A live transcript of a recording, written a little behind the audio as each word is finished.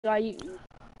Like,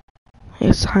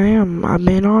 Yes, I am. I've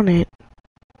been on it.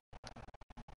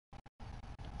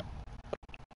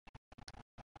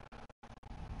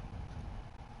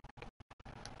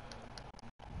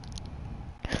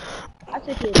 I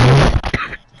took it.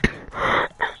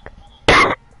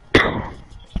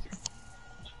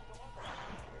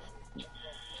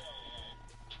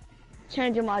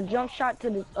 Changing my jump shot to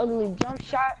this ugly jump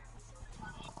shot.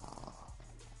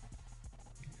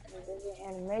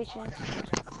 Animations.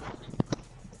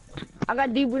 I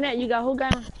got D Brunette. You got who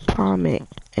gamer? Comment.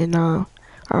 And I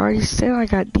already said I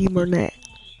got D Burnett.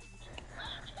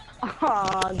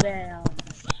 Oh damn.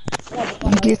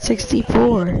 You get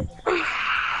 64.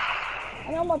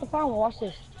 I know I'm about to find one. Watch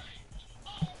this.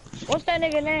 What's that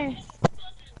nigga name?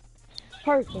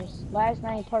 Perkins. Last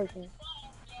name Perkins.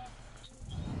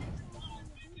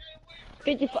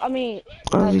 50. I mean,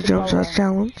 Ugly jump shot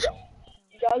challenge.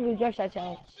 ugly jump shot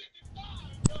challenge.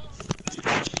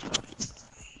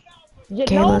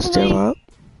 Kayla's still Ginobili. up.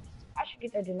 I should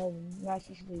get that Ginobili. Now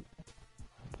she sleep.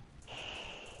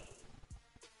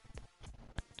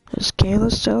 Is Kayla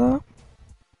still up?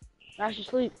 Now she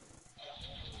sleep.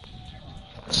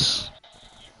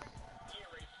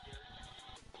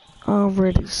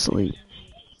 Already sleep.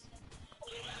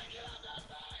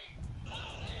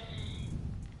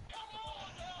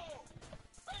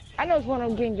 I know it's one of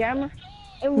them getting jammer.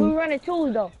 And we run it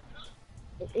too though.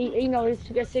 You know, it's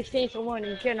to get 16 to 1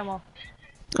 and kill them all.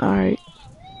 Alright.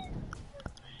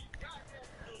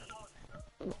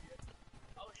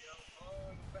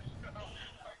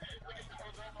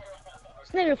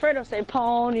 This nigga Fredo say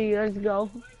pony, let's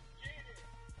go.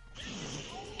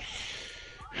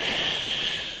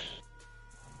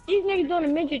 These niggas doing a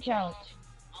midget challenge.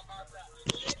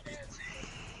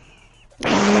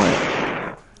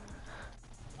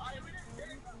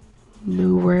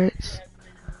 New words.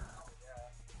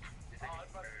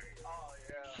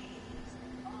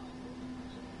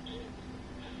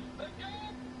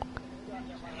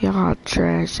 Y'all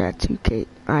trash at 2K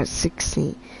at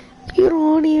 16. You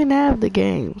don't even have the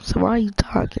game, so why are you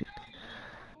talking?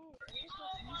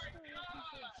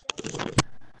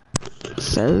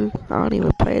 So, I don't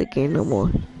even play the game no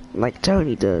more, like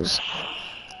Tony does.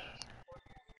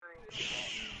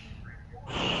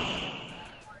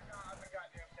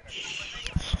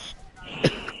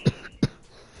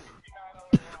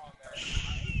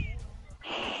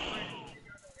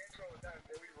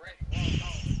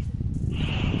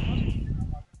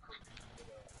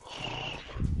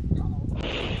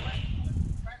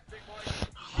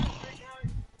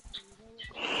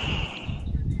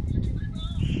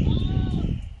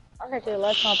 I got you the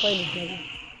last time I played this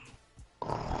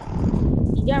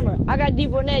nigga. Jammer, I got D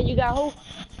Burnett, you got who?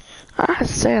 I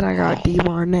said I got D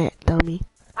Barnett, dummy.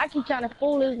 I keep trying to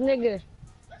fool this nigga.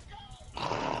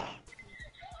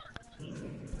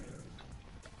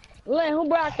 Lynn, who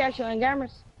broadcast you in,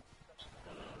 Gamers?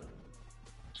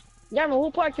 Jammer, who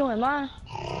parked you in mine?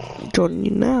 I'm joining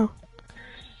you now.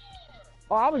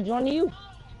 Oh, I was joining you.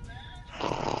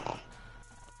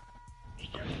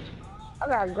 I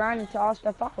got grinding to all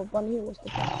stuff off up under here. What's the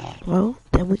problem? Well,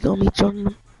 then we gonna be joining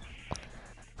them.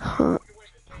 Huh.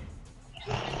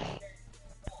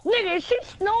 Nigga, is she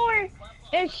snoring?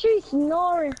 Is she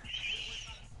snoring?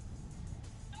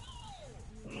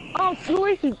 I'm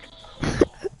sleeping.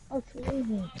 I'm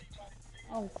sleeping.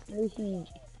 I'm sleeping.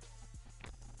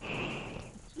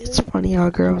 It's funny how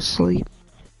girls sleep.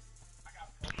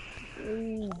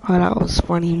 Oh, that was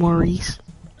funny, Maurice.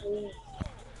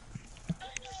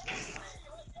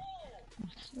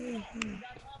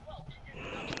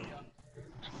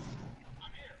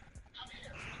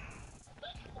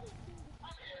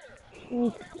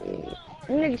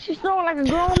 Nigga, she's snoring like a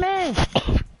grown man.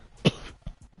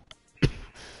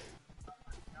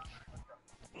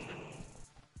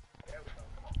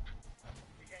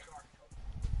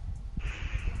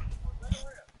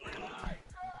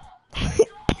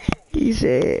 He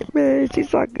said, man,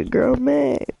 she's like a girl,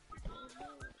 man.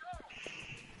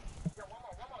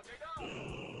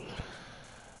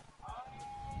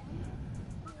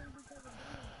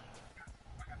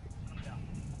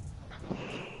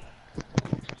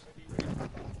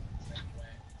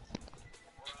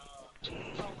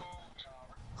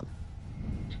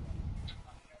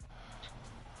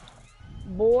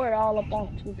 Bored all up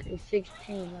on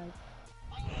 2K16, like.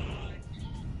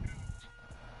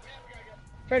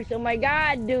 First, oh my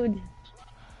god, dude.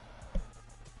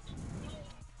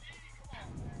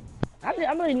 I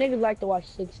believe niggas like to watch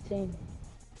 16.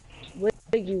 Wiggy,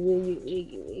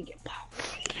 pop.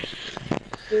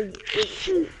 Wiggy,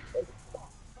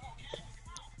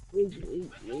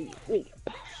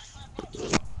 pop.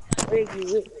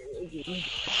 Wiggy.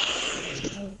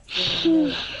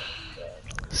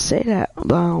 Say that,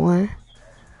 Baldwin.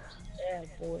 Yeah,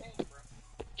 boy.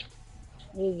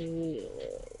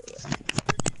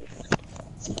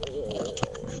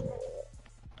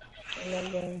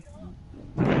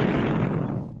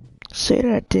 Say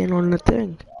that then on the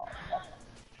thing.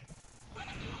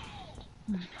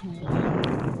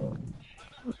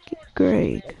 Okay,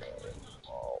 Greg.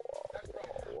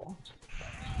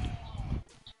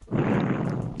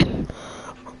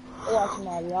 Watch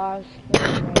my live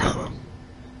stream, man.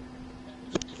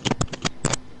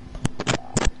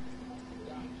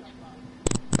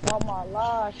 On my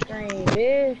live stream,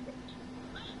 bitch.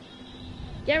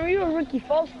 Gamer, you a rookie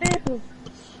foe still?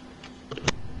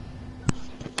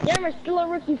 Gamer's still a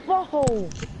rookie foe.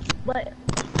 But,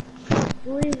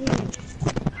 please.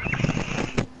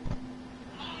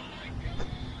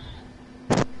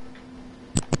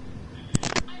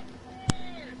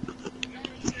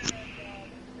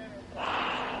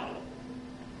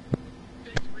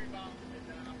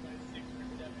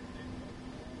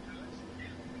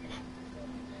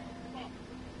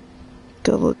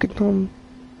 Go look at them.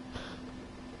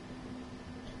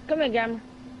 Come here, Gamer.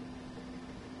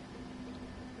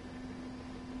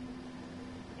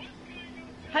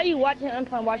 How you watching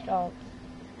Unplaying Watch Dogs?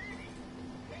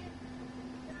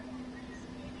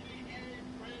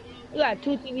 You got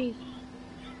 2 TVs.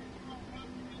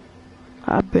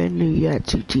 I bet knew you had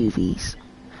 2 TVs.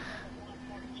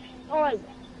 Alright.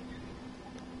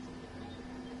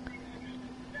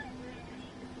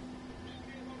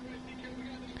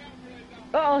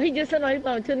 Uh oh, he just said no, he's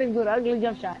playing 2 niggas with an ugly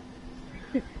jump shot.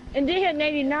 And then hit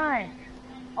 89.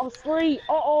 I'm asleep.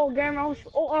 Gamer,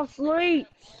 I'm asleep.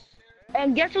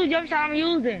 And guess who jump shot I'm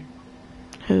using?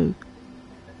 Who?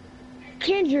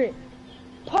 Kendrick.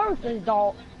 Perkins,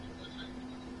 dog.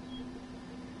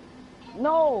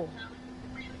 No.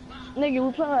 Nigga,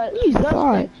 we playing You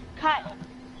thought.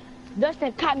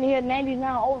 Dustin caught me here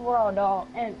 99 overall, dog.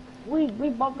 And we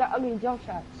both got ugly jump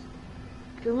shots.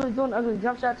 Cause we was doing ugly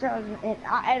jump shot challenge, and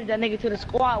I added that nigga to the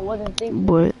squad, wasn't thinking.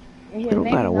 But And you don't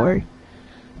gotta worry.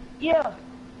 Yeah.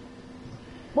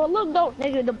 But look though,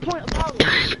 nigga, the point about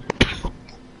it.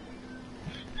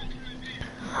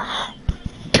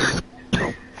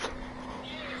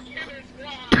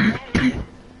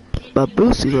 But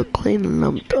Boosie look clean in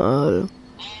them,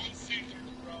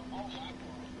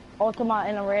 Ultimate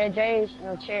in the red J's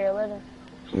and a cherry leather.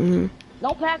 Mm-hmm.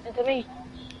 Don't pass it to me.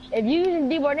 If you using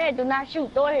D Barnett, do not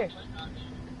shoot. Throw it here.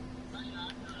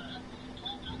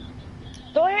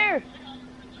 Throw it here.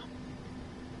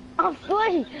 I'm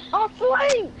asleep.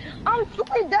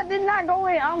 That did not go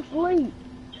in. I'm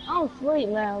asleep,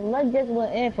 man. That just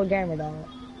went in for Gamer, dog.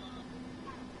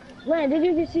 Man, did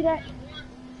you just see that?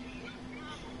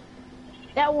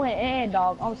 That went in,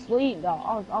 dog. I'm asleep,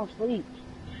 dog. I'm asleep.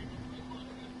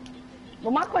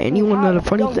 But my question And you is, wanna know the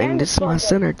funny yo, thing? This is my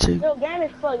center too. Yo, Gamer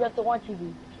plugged up to 1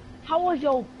 TV. How was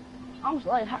your... I'm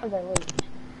like, how was that late?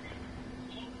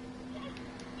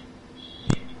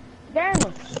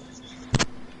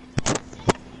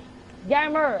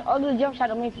 Gamer, ugly jump shot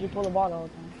don't mean you pull the ball all the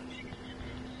time.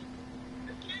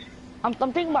 I'm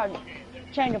thinking about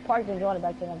changing the park and going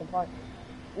back to another park.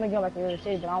 I'm gonna go back to the other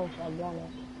city, but I don't start doing that.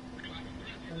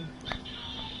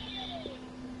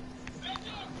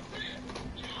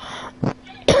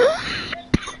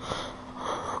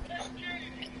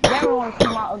 Gamer wanna see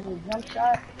my ugly jump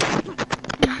shot?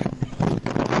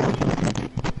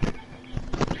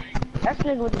 That's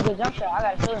nigga with the good jump shot, I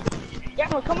gotta feel him.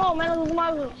 Gamer, come on, man,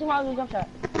 see my ugly jump shot.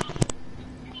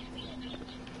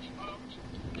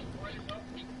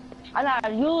 I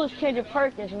gotta use Kendrick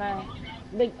Perkins, man.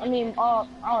 I don't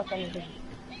know this.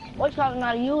 What's called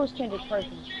not use Kendrick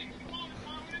Perkins?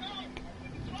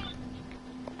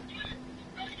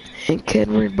 And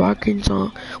Kendrick Perkins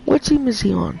on. What team is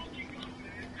he on?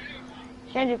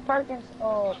 Kendrick Perkins,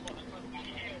 I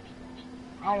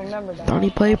don't remember that. Don't he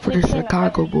play for the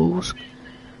Chicago Bulls?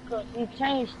 Cause he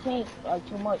changed teams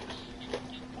too much.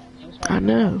 I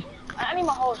know. I need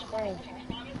my whole screen.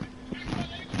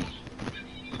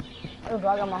 I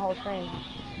got my whole screen.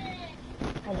 I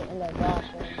had to end that draw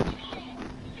screen.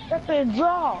 That's a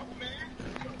draw.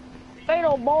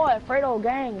 Fredo boy, Fredo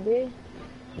gang, bitch.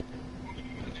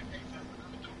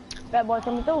 Bad boy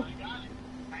coming through.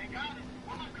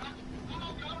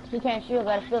 He can't shoot,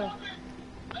 gotta feel him.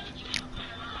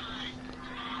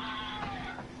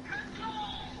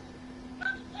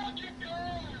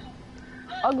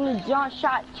 Ugly jump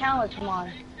shot challenge, come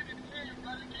on.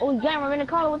 Oh, damn, we're in the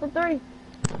corner with the 3.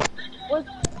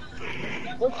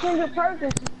 With Kendrick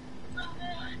Perkins.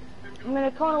 I'm in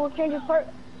the corner with Kendrick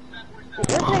Perkins. This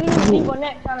nigga use D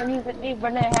Burnett trying to use the D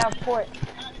Burnett half court.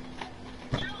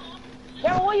 Yo,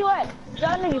 where you at?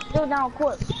 That nigga's still down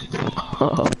court.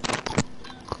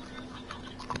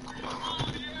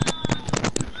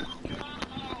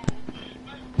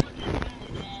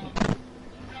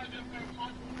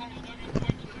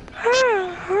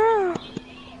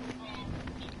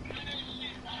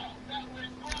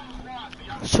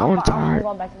 So I'm tired.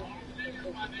 I'm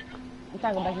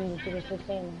trying to go back into the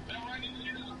 16.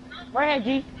 Right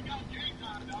here, G.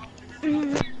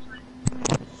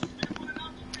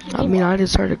 I mean, I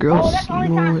just heard a girl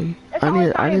snoring.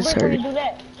 I just heard it.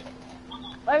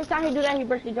 Every time he do that, he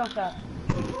breaks the jump shot.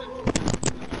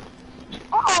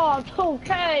 Oh,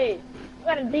 2K! We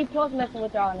got a D plus messing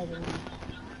with y'all niggas.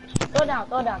 Throw down.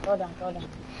 I'm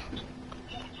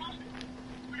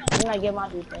gonna get my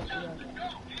D plus.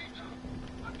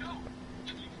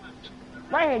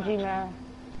 Right here, G, man.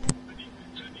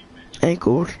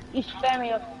 Ankles. You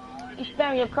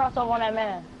spam your crossover on that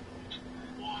man.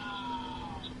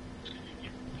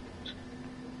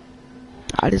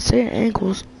 I just said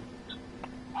ankles.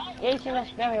 Yeah, you should not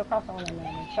spam your crossover on that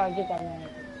man. Try to get that man.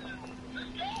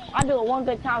 I do it one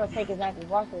good time and take his ankles.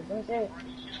 Watch this. Let me see it.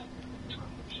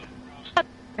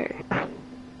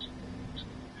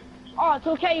 Oh,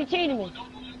 2K, you cheated me.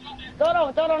 Throw it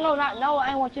over. No, I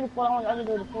ain't want you to pull it. I want the other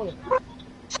dude to pull it.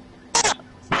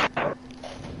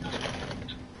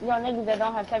 You know, niggas that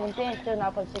don't have 17 still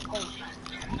not put 16.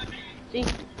 See?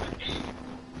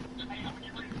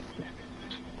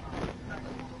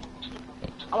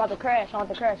 I'm about to crash. Told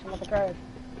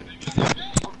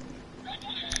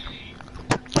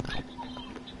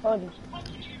you.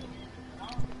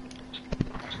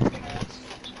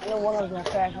 I know one of them's gonna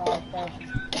crash on all stuff.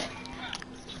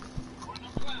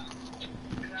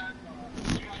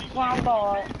 Come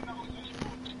on,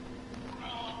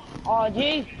 oh,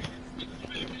 G.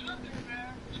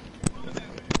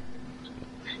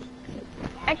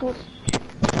 Ankles.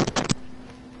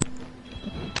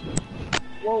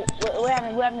 Whoa, we're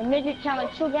having a midget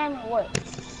challenge 2 game or what?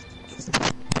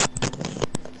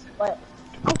 But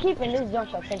I'm keeping this jump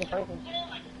shot taking person.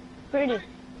 Pretty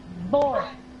boy.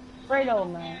 Fredo,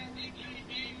 man.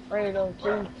 Fredo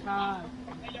 2 times.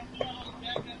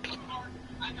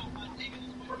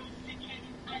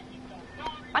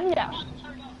 I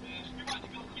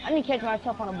need to catch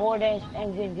myself on a board and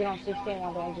get on 16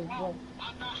 and just play.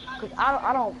 Cause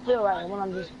I don't feel right when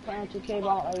I'm just playing 2K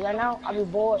ball. Like right now, I'll be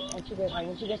bored and 2K, like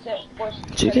when 2K set,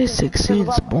 2K 16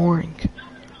 is boring.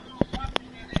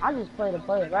 I just play to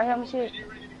play, right? How much shit?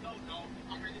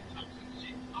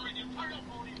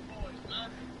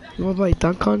 You wanna play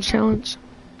dunk on challenge?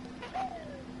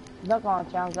 Dunk on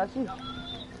challenge, that's you.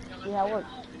 See how it works.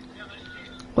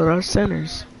 What are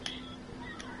centers?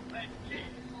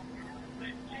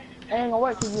 It ain't gonna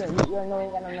work because you know you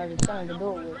ain't got another center to do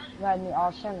it with. You gotta need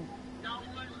all center.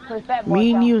 Play fat boy Me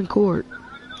and challenge. you in court.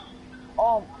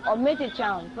 Or midget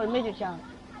challenge. Play midget challenge.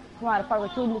 Come on, to fight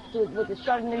with 2 with the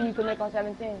shortest nigga you can make on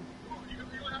 17.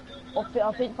 Or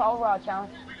 54 overall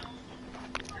challenge.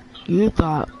 You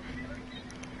thought.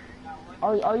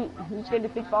 Oh, you scared to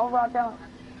 54 overall challenge?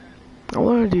 I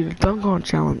wanna do the dunk on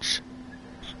challenge.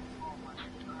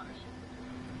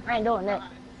 I ain't doing that.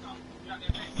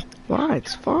 Why?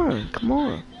 It's fun. Come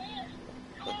on.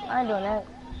 I ain't doing that.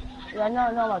 Yeah, I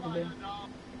know what to do.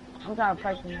 I'm trying to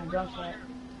practice my jump shot.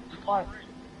 Apart.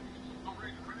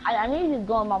 I need to just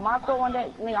go in my macro one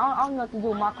day. Nigga, I don't know what to do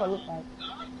what macro look like.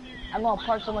 I'm gonna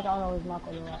park so much I don't know what his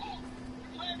macro look like.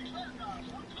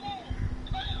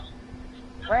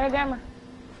 Right here, gamer?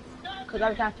 Cause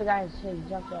every time I figure out his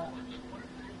jump shot.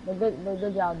 But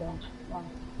good job though. Wow.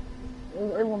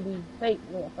 It won't be fake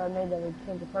if I made that with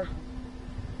a person.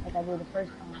 Like I did the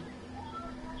first time.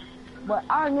 But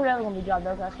I already knew that was gonna be dropped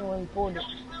though, cause I seen when he pulled it.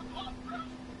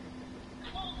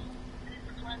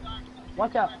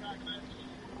 Watch out.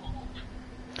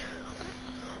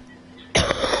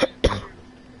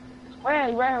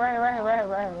 Right.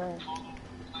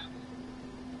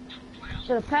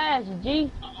 Should've passed,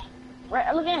 G.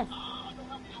 Right, look in.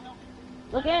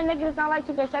 Look in, nigga, it's not like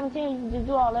 2K17, you can just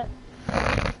do all that.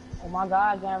 Oh my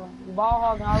god, Gamma. You ball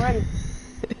hogging already.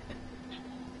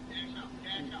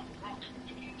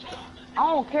 I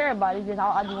don't care about it,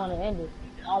 I just want to end it.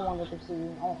 I don't want to see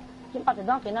you. Keep about to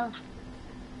dunk it now.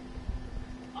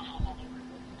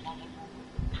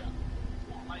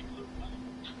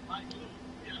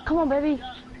 Come on, baby.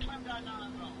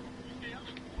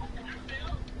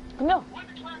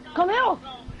 Come here.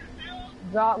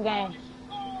 Drop game.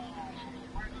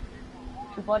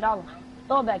 $4.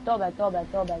 Throw back.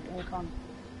 Income.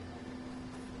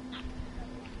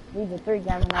 These are 3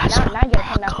 games now. Now you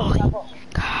gotta come down.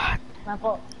 God. My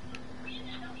fault.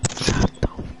 Shut the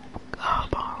fuck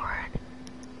up already.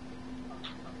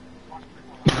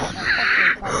 Man,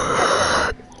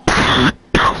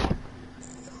 fuck you.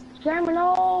 Cameron,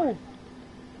 no!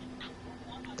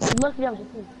 You lucky that was a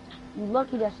key. You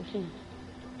lucky that's a key.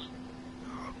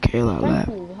 Kayla Thank left.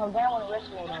 you. Her dad want to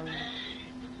rescue me already.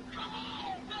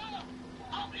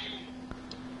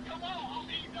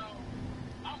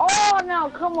 Oh, no,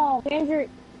 come on, Kendrick.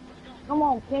 Come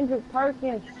on, Kendrick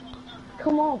Perkins.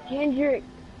 Come on, Kendrick.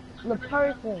 The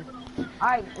Perkins.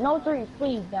 Alright, no threes,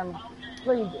 please, them.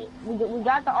 Please. We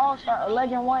got the All-Star, a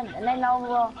Legend 1, and then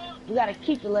overall, we got to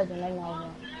keep the Legend, and then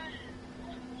overall.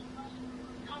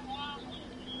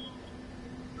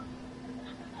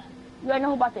 You already know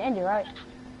who about to end it, right?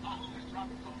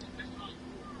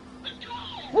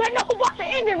 You already know who about to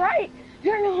end it, right?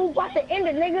 You already know who about to end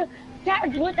it, nigga.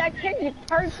 Savage with that Kendrick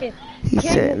Perkins. He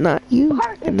said, not you.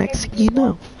 Perkins And next thing ended you it, boy.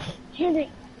 know. Kendrick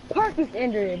Perkins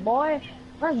ended it, boy.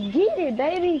 Let's get it,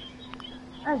 baby.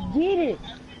 Let's get it.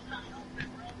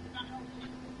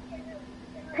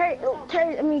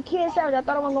 Kid Savage, I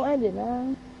thought I wasn't gonna end it,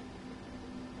 man.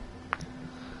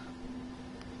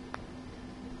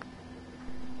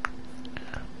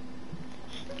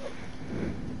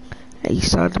 Hey,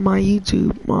 subscribe to my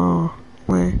YouTube,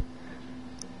 man.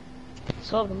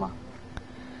 Sub to my.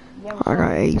 I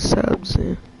got 8 subs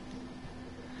in.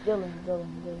 Dylan. You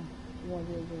want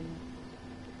to do it, Dylan.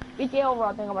 50 overall,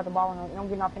 I think I'm about to ball and I'm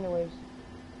getting off anyways.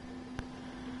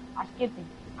 I skipped it,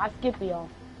 y'all.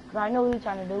 Cause I know what he's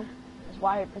trying to do. That's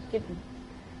why I hit for skipping.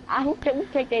 We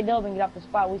take that dub and get off the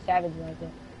spot. We savage right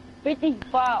there.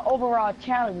 55 overall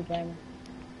challenge, man.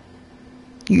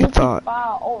 You thought.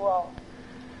 55 overall.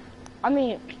 I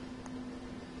mean,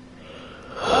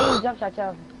 every jump shot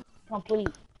challenge complete.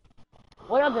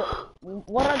 What other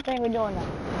thing we doing now?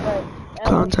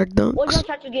 Contact dunks. What jump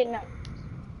shot you getting now?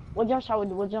 What jump shot you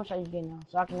getting now?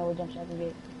 So I can know what jump shot I can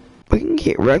get. We can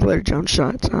get regular jump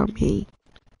shots on me.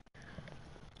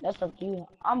 That's up to you.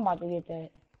 I'm about to get that.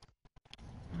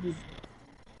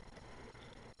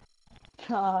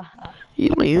 You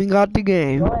don't even got the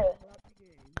game. Go ahead.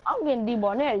 I'm getting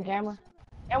D-ball next, Jammer.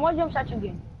 And what jump shot you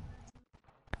getting?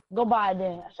 Go by it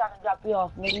then. So I can drop you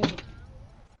off, nigga.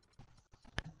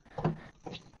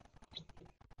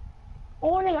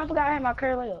 Oh, nigga, I forgot I had my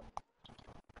curl layup.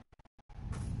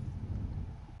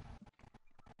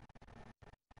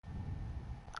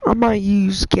 I might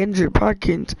use Kendrick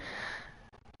Perkins.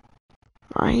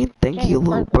 I ain't think you a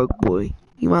little broke boy.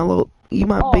 You my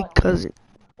big cousin.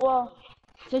 Well,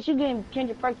 since you getting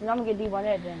Kendrick Perkins, I'm gonna get D-ball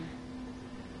next then.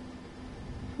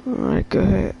 Alright, go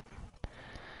ahead.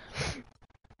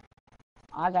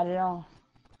 I got it on.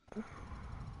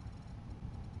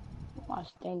 My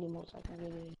standing most I can get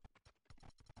it.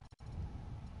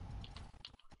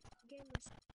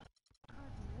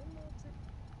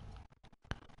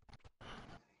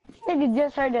 Nigga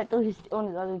just heard that through on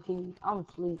his other TV. I'm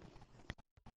asleep.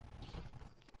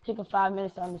 Taking 5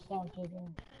 minutes to understand what you're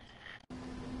doing.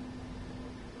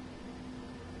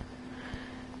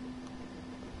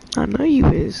 I know you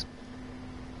is.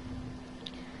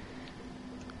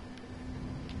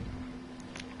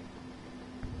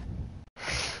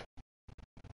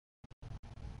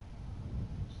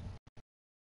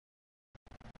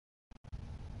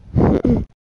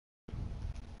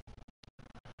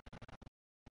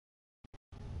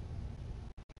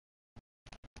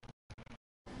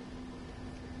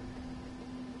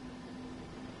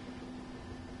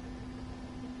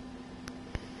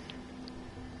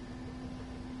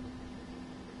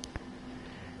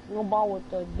 You gonna ball with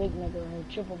the big nigga and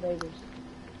triple Vegas.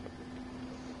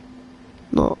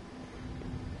 No.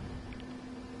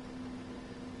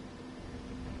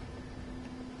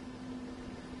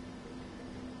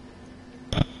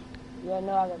 Yeah, I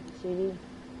know I got the CD.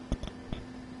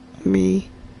 Me.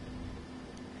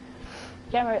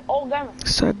 Cameron, Cameron.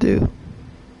 Yes, I do.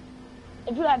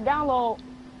 If you got download,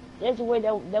 there's a way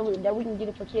that we can get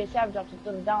it for Kid Savage Drops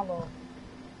instead of download.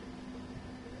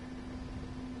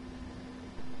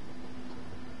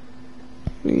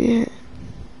 Yeah.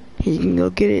 He can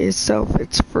go get it himself.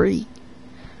 It's free.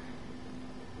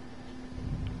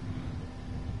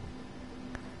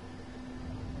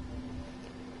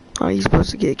 Oh, he's supposed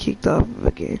to get kicked off of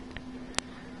again.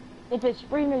 If it's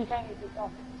free, no, you can't get kicked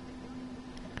off.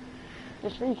 If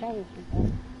it's free, you can't get kicked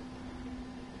off.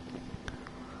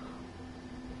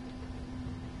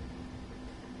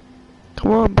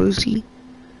 Come on, Boosie.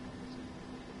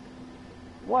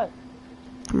 What?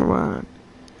 Come on.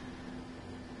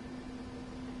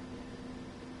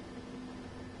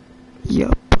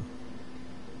 Yup.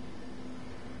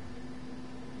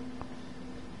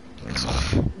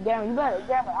 Damn, Gamma, you better,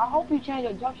 Gamma, I hope you change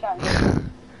your jump shot, nigga.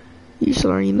 You should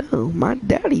already know. My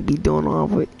daddy be doing all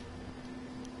of it.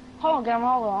 Hold on, Gamma,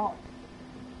 hold on.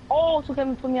 Oh,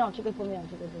 2K put me on, 2K put me on,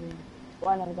 2K put me on. Well,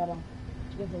 I never got on.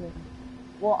 2K put me on.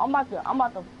 Well, I'm about to, I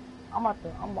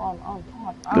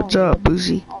Good don't know job, what to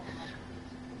do. Boosie.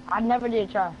 I never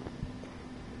did try.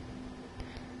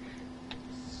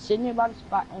 Sitting here by the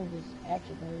spot and just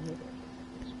accidentally hit it.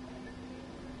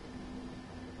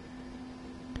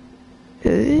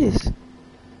 It is.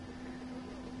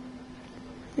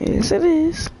 Yes, it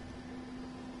is.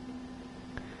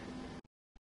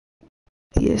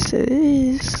 Yes, it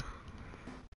is.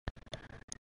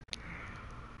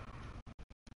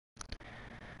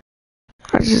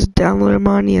 I just downloaded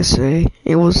mine yesterday.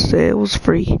 It was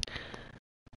free.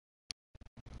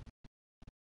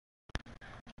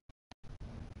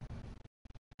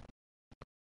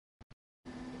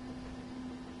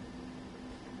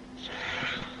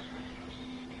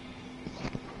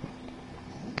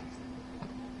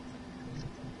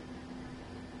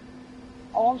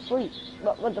 Oh, I'm asleep.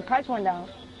 But the price went down.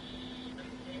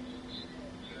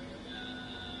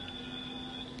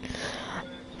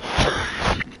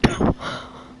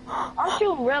 Aren't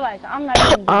you realize I'm not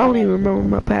even I don't good even at remember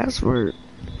my password.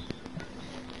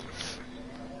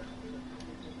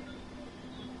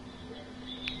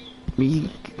 Me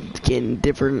getting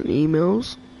different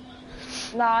emails.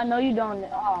 Nah, no, you don't.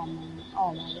 Oh man,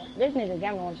 oh my god, this nigga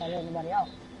Gamma won't try to hit anybody else.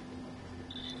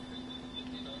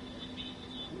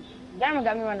 Gamma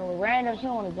got me running with randoms. He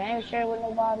don't want to game share with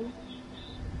nobody.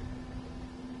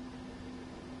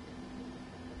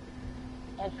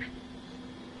 And,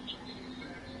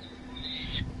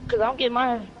 cause I don't get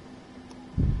mine.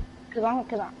 Cause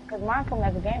mine come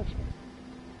as a game share.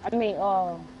 I mean,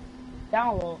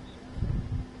 download.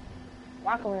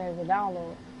 Mine coming as a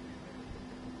download.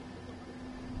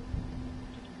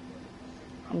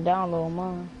 I'm downloading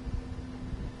mine.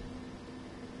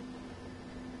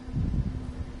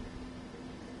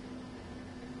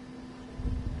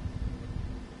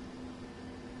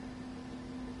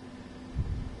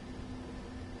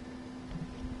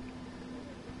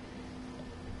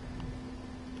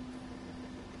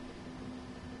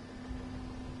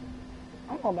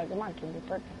 I'm going back to my Candy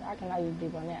Perkins. I cannot use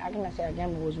deep on that. I cannot say a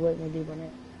Gamma was with me deep on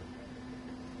that.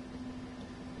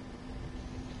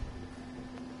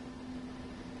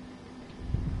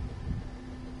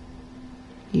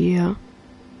 Yeah.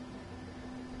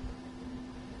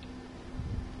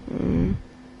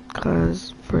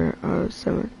 Cause for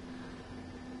 7.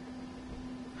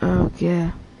 Oh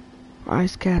yeah.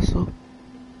 Ice Castle.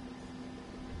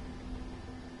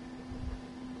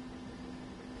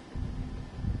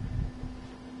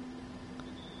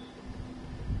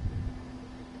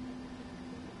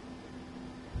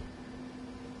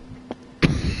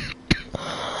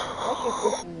 That shit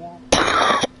freaking me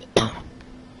out.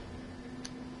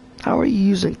 How are you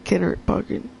using Kennert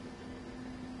Bucket?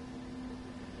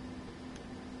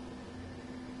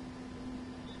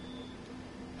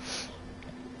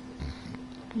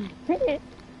 You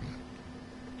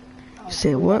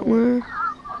said what, man?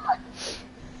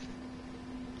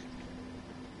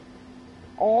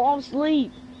 Oh, I'm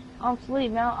asleep. I'm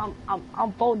asleep, man.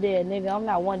 I'm 4 dead, nigga. I'm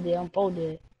not 1 dead. I'm 4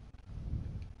 dead.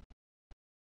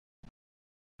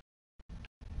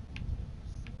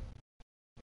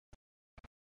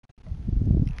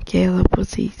 Caleb,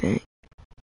 what's he think?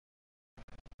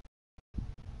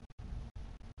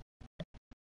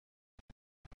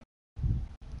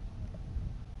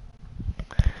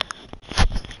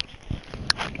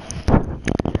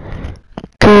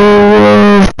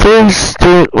 First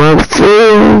it my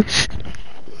fish.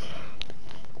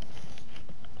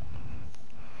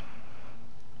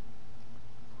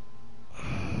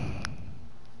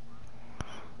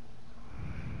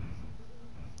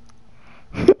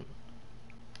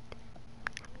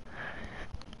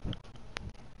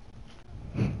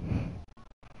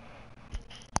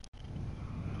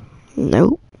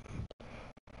 Nope.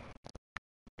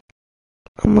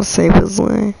 I'm gonna save his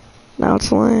land. Now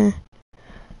it's land.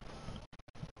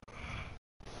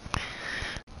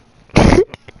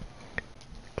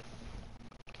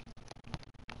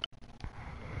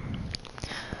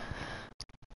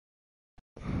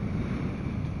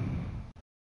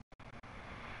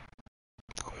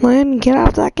 Land, get out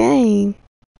of that game.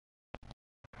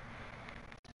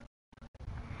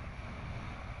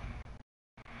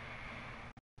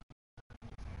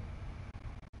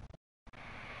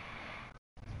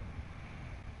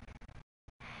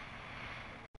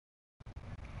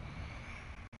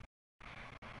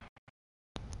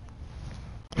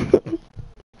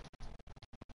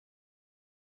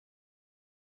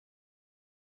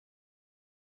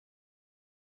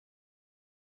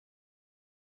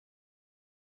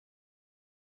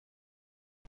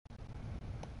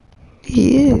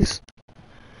 He is.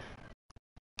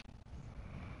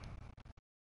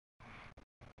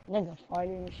 Nigga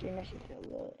farting and shit, that shit feel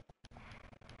good.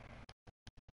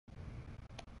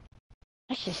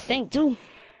 That shit stink too.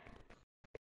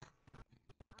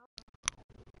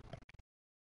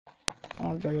 I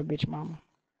wanna draw your bitch mama.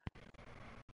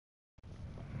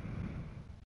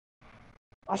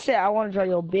 I said I wanna draw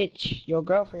your bitch, your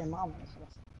girlfriend mama. That's what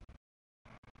I said.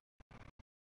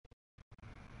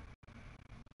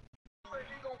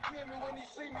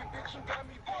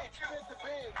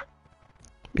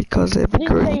 Because every Didn't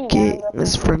girl say you you got a get girlfriend.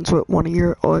 is friends with one of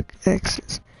your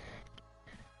exes.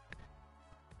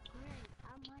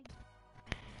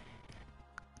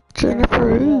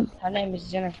 Jennifer who? Her name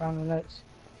is Jennifer on the notes.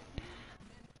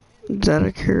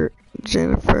 Jennifer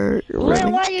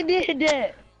Lynn, why you did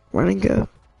that? running go.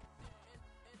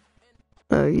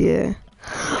 Oh yeah.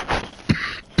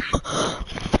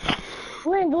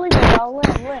 Lynn, delete it, dog.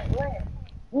 Lynn.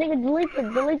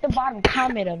 Nigga, delete the bottom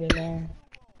comment of it, man.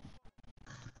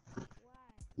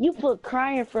 You put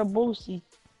crying for Boosie.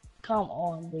 Come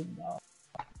on, big dog.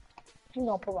 He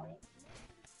gonna put on it.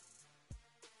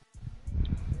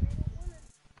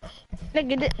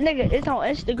 Nigga, it's on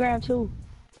Instagram too.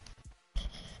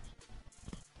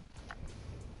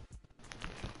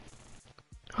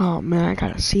 Oh man, I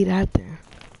gotta see that there.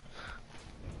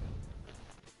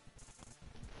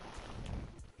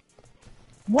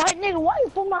 Why, nigga? Why you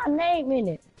put my name in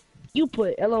it? You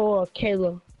put LOL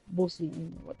Kayla Boosie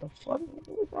in it. What the fuck?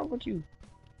 What's wrong with you?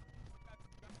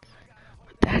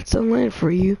 That's a win for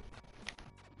you.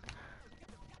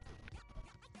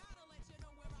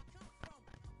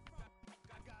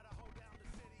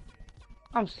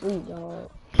 I'm sleep, dog.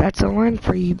 That's a win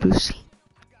for you, Boosie.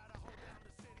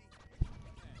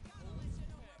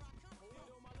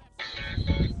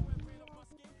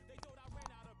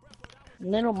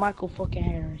 Little Michael fucking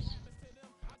Harris.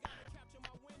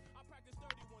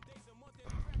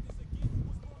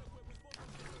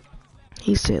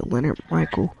 He said Leonard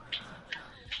Michael.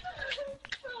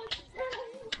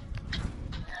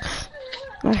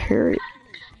 I heard it.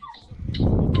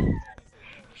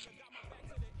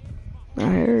 I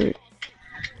heard it.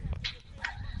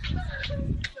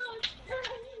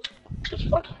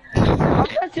 I'm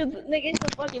trying to, nigga, it's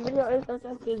a fucking video. It's what's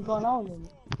going on in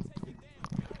it.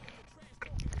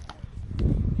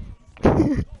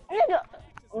 Nigga,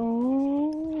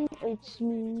 it's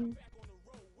me.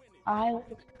 I was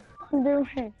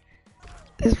wondering.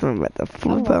 This one about to I'm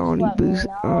flip gonna out on you, slap me Boosie.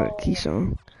 now.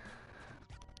 Keyshawn.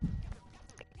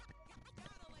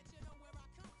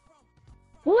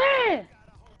 When?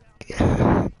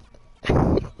 I'm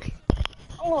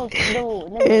gonna do,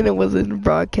 nigga. And it was in the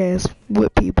broadcast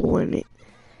with people in it.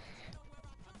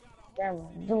 Damn,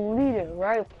 delete it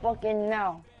right fucking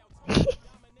now.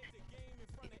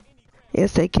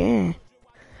 Yes, they can.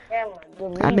 Damn,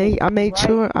 delete it. I made right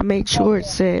sure it fucking-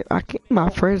 said my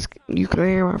friends. You can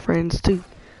hear my friends too.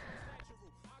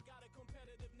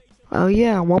 Oh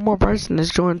yeah, one more person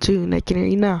is joined too, and they can hear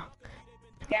you now.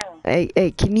 Damn.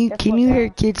 Hey, can you hear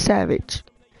Kid Savage?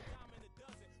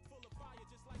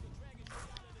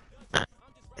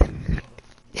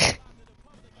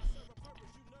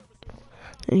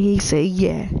 And he say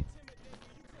yeah.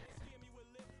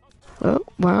 Oh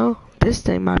well, this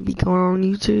thing might be going on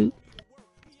YouTube.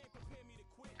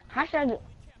 How should I do?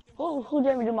 Who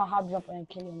dare me do my hop jump and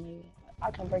kill him, nigga?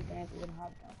 I can break the ankle with a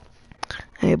hop jump.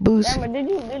 Hey Boosie. Damn, did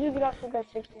you get off Super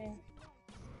 16?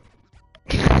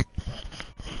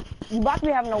 You about to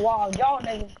be having a wild jaw,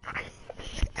 nigga.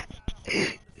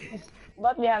 You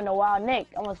about to be having a wild neck.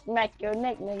 I'm gonna smack your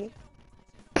neck, nigga.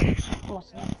 I'm gonna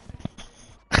snap.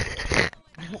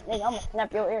 Nigga, I'm gonna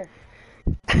snap your ear.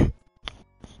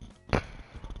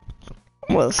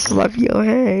 I'm gonna slap your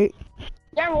head.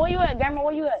 Gamma, where you at? Gamma,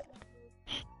 where you at?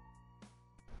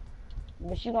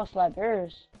 But she gonna slap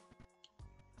yours.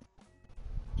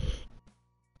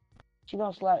 She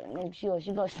gonna slap, nigga, she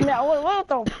gonna snap. What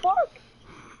the fuck?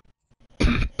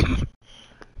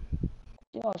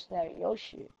 She gonna snap your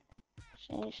shit.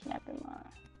 She ain't snapping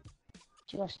mine.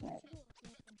 She gonna snap.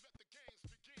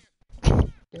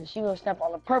 Yeah, she gonna snap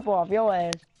all the purple off your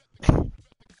ass.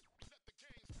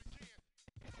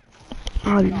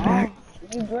 I'll be back.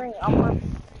 You green, I'm purple.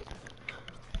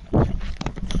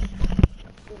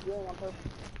 You green, I'm purple.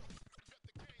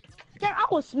 Yeah, I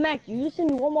will smack you. You send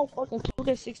me one more fucking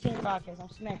 2K16 podcast, I'm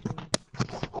smacking you.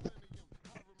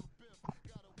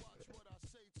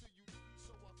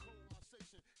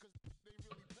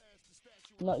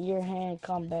 No, your hand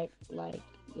come back like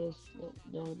this.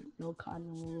 No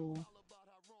condom rule.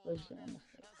 Listen,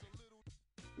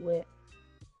 wet.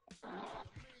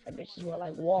 That bitch is wet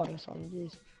like water, so it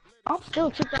is. I'm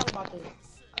still tripped out about this.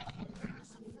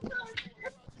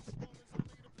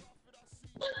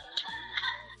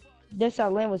 That's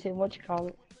how Lynn was hitting, what you call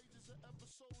it?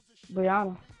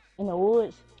 Brianna. In the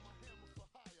woods.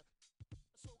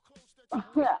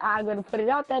 I gotta put it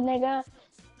out there, nigga.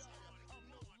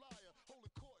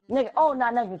 Nigga, oh,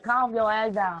 nah, nigga, calm your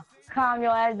ass down. Calm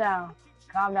your ass down.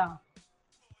 Calm down.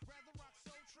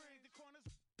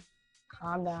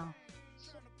 Calm down.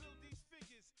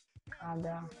 Calm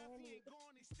down.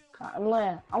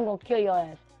 Lynn, I'm gonna kill your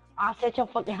ass. I'll set your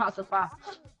fucking house on fire.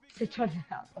 Set your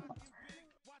house on fire.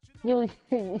 You,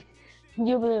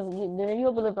 you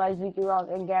believe like Zeke Rock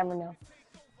and Gavin now.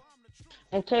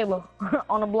 And Taylor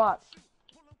on the block.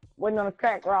 Waiting on a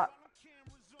crack rock.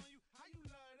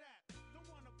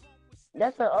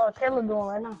 That's what Taylor doing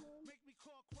right now.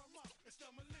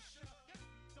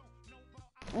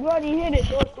 You already hit it,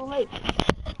 so it's too late.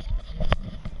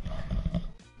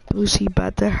 Lucy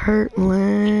about to hurt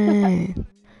Lynn.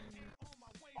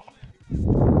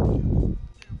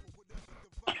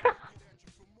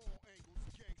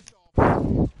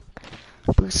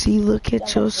 Lucy, look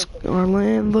at your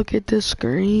Lynn, look at the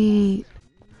screen.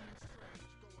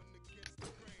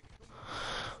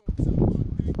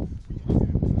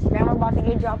 Now I'm about to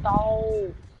get dropped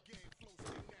off.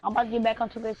 I'm about to get back on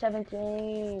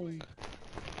 2K17.